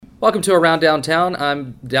Welcome to Around Downtown.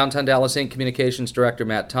 I'm Downtown Dallas Inc. Communications Director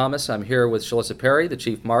Matt Thomas. I'm here with Shalissa Perry, the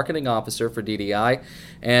Chief Marketing Officer for DDI,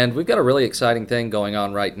 and we've got a really exciting thing going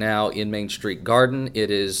on right now in Main Street Garden.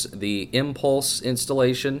 It is the Impulse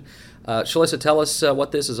installation. Shalissa, tell us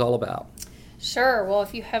what this is all about. Sure. Well,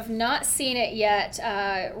 if you have not seen it yet,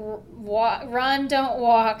 run, don't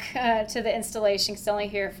walk to the installation. It's only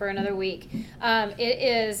here for another week. It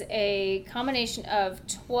is a combination of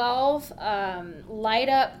 12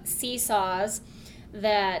 light-up seesaws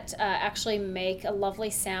that actually make a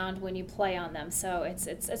lovely sound when you play on them. So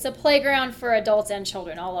it's a playground for adults and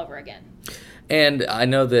children all over again. And I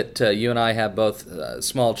know that you and I have both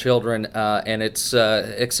small children, and it's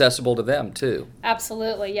accessible to them too.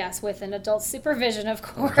 Absolutely, yes, with an adult supervision, of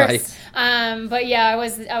course. Right. But yeah, I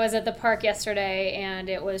was at the park yesterday, and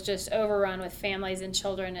it was just overrun with families and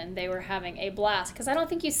children, and they were having a blast. Because I don't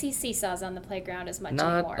think you see seesaws on the playground as much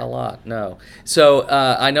anymore. Not a lot, no. So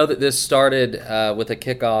I know that this started with a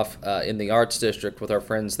kickoff in the Arts District with our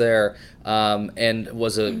friends there, and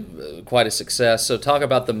was quite a success. So talk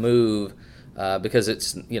about the move. Because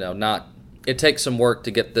it's, not, it takes some work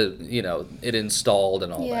to get it installed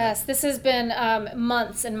and all that. Yes, this has been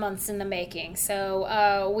months and months in the making.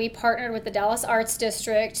 So we partnered with the Dallas Arts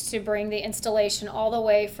District to bring the installation all the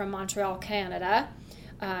way from Montreal, Canada,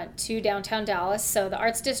 to downtown Dallas. So the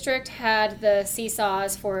Arts District had the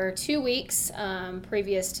seesaws for 2 weeks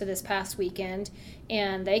previous to this past weekend,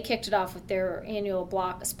 and they kicked it off with their annual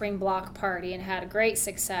spring block party and had a great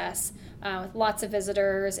success. With lots of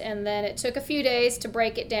visitors, and then it took a few days to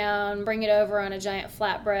break it down, bring it over on a giant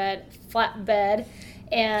flatbed,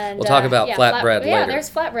 and we'll talk about flatbread later. Yeah,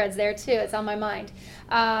 there's flatbreads there too. It's on my mind.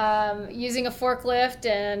 Using a forklift,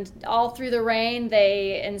 and all through the rain,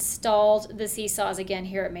 they installed the seesaws again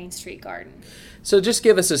here at Main Street Garden. So just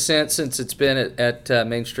give us a sense, since it's been at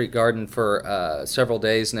Main Street Garden for several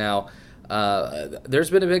days now.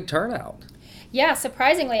 There's been a big turnout. Yeah,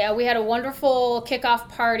 surprisingly, we had a wonderful kickoff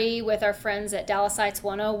party with our friends at Dallasites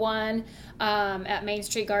 101 at Main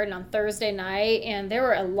Street Garden on Thursday night, and there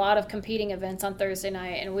were a lot of competing events on Thursday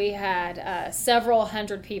night, and we had several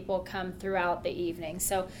hundred people come throughout the evening.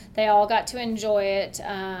 So they all got to enjoy it,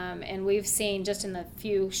 and we've seen just in the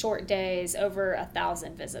few short days over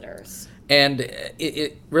 1,000 visitors. And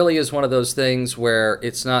it really is one of those things where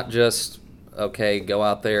it's not just, okay, go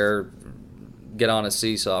out there, get on a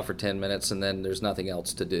seesaw for 10 minutes, and then there's nothing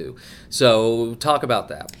else to do. So talk about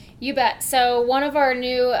that. You bet. So one of our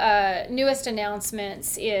newest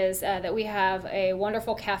announcements is that we have a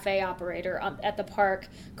wonderful cafe operator at the park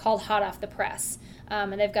called Hot Off the Press.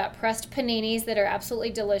 And they've got pressed paninis that are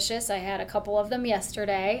absolutely delicious. I had a couple of them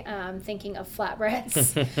yesterday, thinking of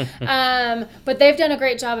flatbreads. But they've done a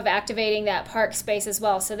great job of activating that park space as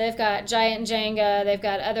well. So they've got Giant Jenga, they've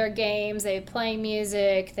got other games, they've playing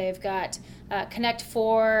music, they've got Connect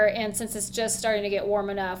 4, and since it's just starting to get warm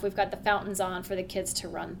enough, we've got the fountains on for the kids to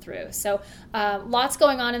run through. So lots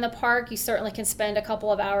going on in the park. You certainly can spend a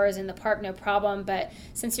couple of hours in the park, no problem, but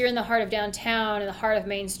since you're in the heart of downtown, in the heart of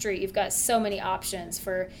Main Street, you've got so many options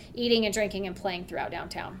for eating and drinking and playing throughout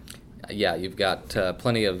downtown. Yeah, you've got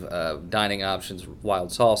plenty of dining options. Wild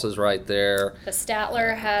Salsa's right there. The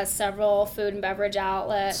Statler has several food and beverage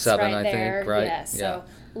outlets 7, right I there. think, right? Yes, so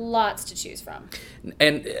lots to choose from.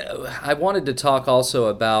 And I wanted to talk also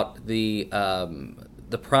about the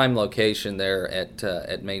prime location there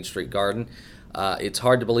at Main Street Garden. It's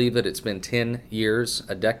hard to believe that it's been 10 years,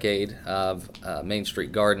 a decade of Main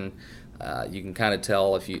Street Garden. You can kind of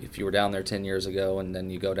tell if you were down there 10 years ago, and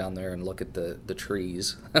then you go down there and look at the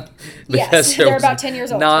trees. Yes, they're about 10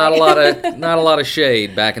 years old. Not right? not a lot of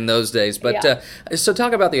shade back in those days. But so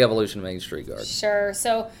talk about the evolution of Main Street Garden. Sure.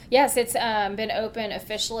 So yes, it's been open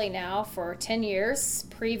officially now for 10 years.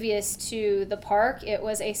 Previous to the park, it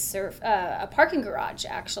was a parking garage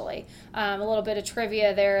actually. A little bit of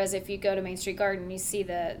trivia there is if you go to Main Street Garden, you see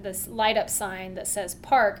this light up sign that says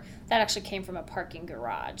park. That actually came from a parking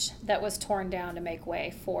garage that was torn down to make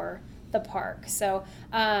way for the park. So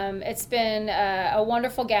it's been a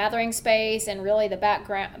wonderful gathering space, and really the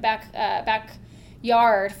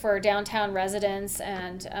backyard for downtown residents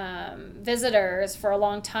and visitors for a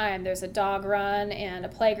long time. There's a dog run and a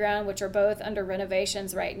playground, which are both under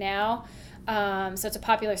renovations right now. So it's a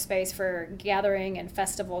popular space for gathering and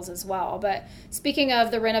festivals as well. But speaking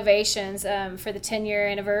of the renovations, for the 10-year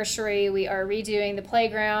anniversary, we are redoing the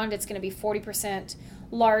playground. It's going to be 40%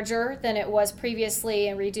 larger than it was previously,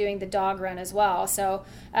 and redoing the dog run as well. So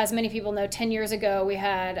as many people know, 10 years ago we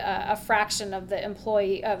had a fraction of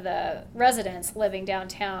the residents living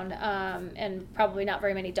downtown, and probably not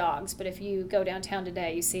very many dogs. But if you go downtown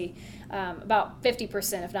today, you see about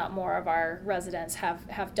 50%, if not more, of our residents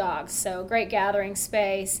have dogs. So great gathering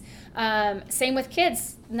space. Same with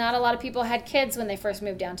kids. Not a lot of people had kids when they first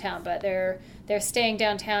moved downtown, but they're staying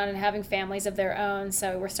downtown and having families of their own.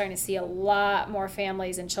 So we're starting to see a lot more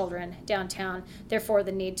families and children downtown. Therefore,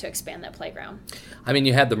 the need to expand that playground. I mean,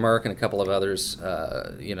 you had the Merc and a couple of others,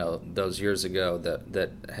 those years ago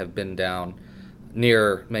that have been down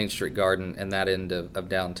near Main Street Garden and that end of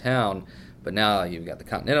downtown. But now you've got the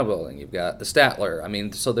Continental Building, you've got the Statler. I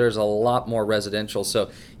mean, so there's a lot more residential. So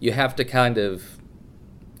you have to kind of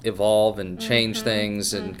evolve and change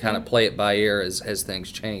things and kind of play it by ear as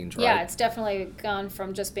things change, right? Yeah, it's definitely gone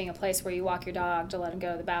from just being a place where you walk your dog to let them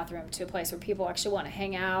go to the bathroom to a place where people actually want to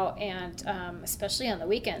hang out and especially on the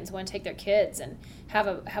weekends want to take their kids and have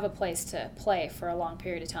a place to play for a long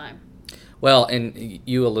period of time. Well, and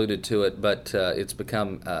you alluded to it, but it's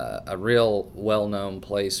become a real well-known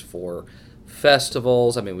place for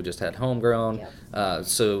festivals. I mean, we just had Homegrown. Yep.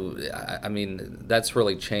 So, I mean, that's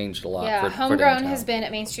really changed a lot. Yeah, for Homegrown downtown. has been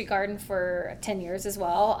at Main Street Garden for 10 years as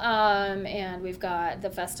well. And we've got the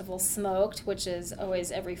festival Smoked, which is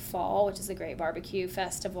always every fall, which is a great barbecue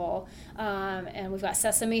festival. And we've got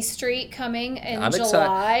Sesame Street coming in I'm July.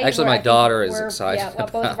 Excited. Actually, my daughter is excited. Yeah, well,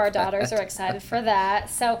 both of our daughters are excited for that.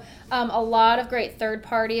 So a lot of great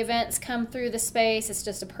third-party events come through the space. It's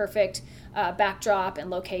just a perfect backdrop and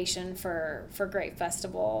location for great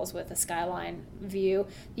festivals with a skyline view.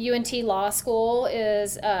 The UNT Law School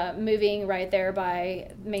is moving right there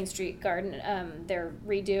by Main Street Garden. They're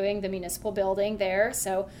redoing the municipal building there.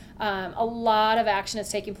 So a lot of action is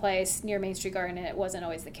taking place near Main Street Garden, and it wasn't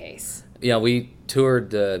always the case. Yeah, we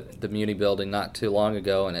toured the Muni building not too long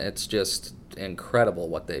ago, and it's just incredible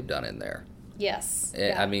what they've done in there. Yes.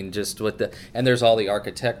 I mean, just with and there's all the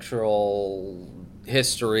architectural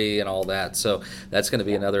history and all that, so that's going to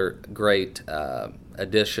be another great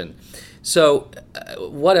addition. So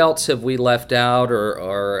what else have we left out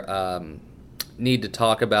or need to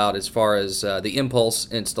talk about as far as the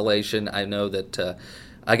Impulse installation? I know that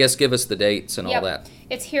I guess give us the dates and all that.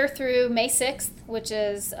 It's here through May 6th, which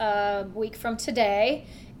is a week from today.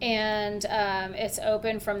 And it's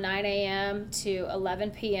open from 9 a.m. to 11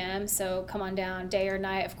 p.m., so come on down day or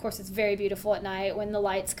night. Of course, it's very beautiful at night when the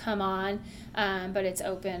lights come on, but it's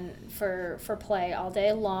open for play all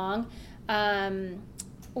day long.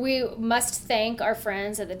 We must thank our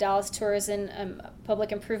friends at the Dallas Tourism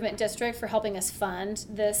Public Improvement District for helping us fund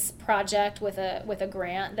this project with a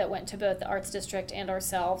grant that went to both the Arts District and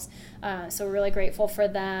ourselves. So we're really grateful for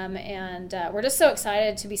them, and we're just so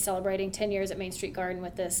excited to be celebrating 10 years at Main Street Garden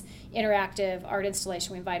with this interactive art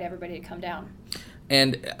installation. We invite everybody to come down.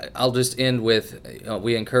 And I'll just end with,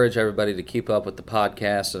 we encourage everybody to keep up with the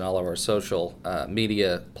podcast and all of our social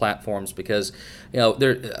media platforms because,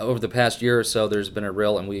 there over the past year or so, there's been a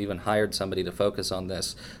real, and we even hired somebody to focus on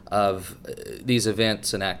this, of these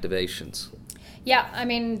events and activations. Yeah, I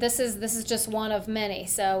mean, this is just one of many.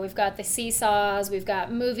 So we've got the seesaws, we've got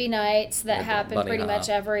movie nights that happen pretty much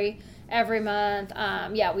every month.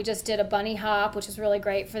 We just did a bunny hop, which is really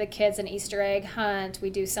great for the kids, an Easter egg hunt. We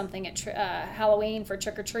do something at Halloween for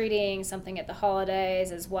trick-or-treating, something at the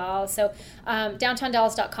holidays as well. So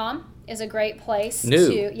downtowndallas.com is a great place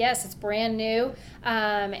yes, it's brand new.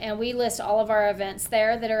 And we list all of our events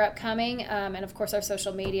there that are upcoming. And of course, our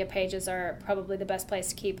social media pages are probably the best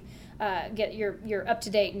place to get your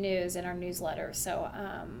up-to-date news in our newsletter. So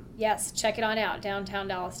yes, check it on out,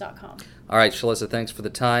 downtowndallas.com. All right, Shalissa, thanks for the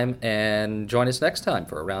time, and join us next time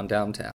for Around Downtown.